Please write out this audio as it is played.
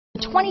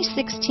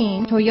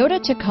2016 Toyota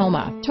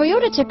Tacoma.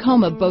 Toyota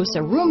Tacoma boasts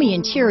a roomy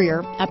interior,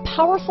 a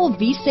powerful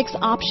V6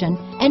 option,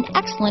 and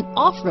excellent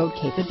off-road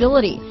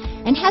capability,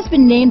 and has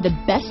been named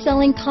the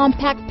best-selling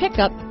compact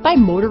pickup by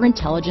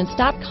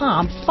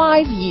MotorIntelligence.com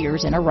 5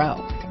 years in a row.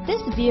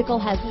 This vehicle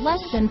has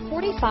less than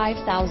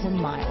 45,000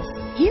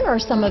 miles. Here are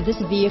some of this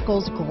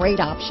vehicle's great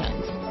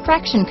options: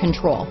 traction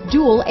control,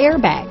 dual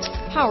airbags,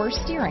 power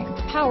steering,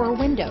 power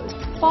windows,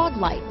 fog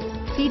lights,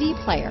 CD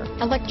player,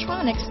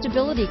 electronic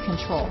stability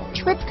control,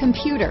 trip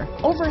computer,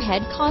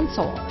 overhead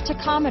console,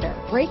 tachometer,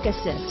 brake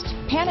assist,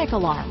 panic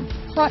alarm,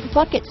 front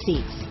bucket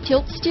seats,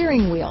 tilt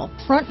steering wheel,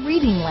 front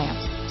reading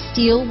lamps,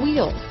 steel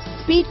wheels,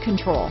 speed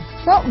control,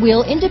 front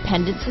wheel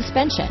independent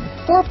suspension,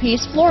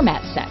 4-piece floor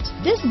mat set.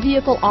 This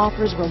vehicle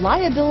offers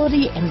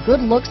reliability and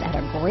good looks at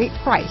a great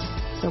price.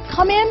 So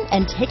come in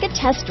and take a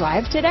test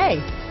drive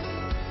today.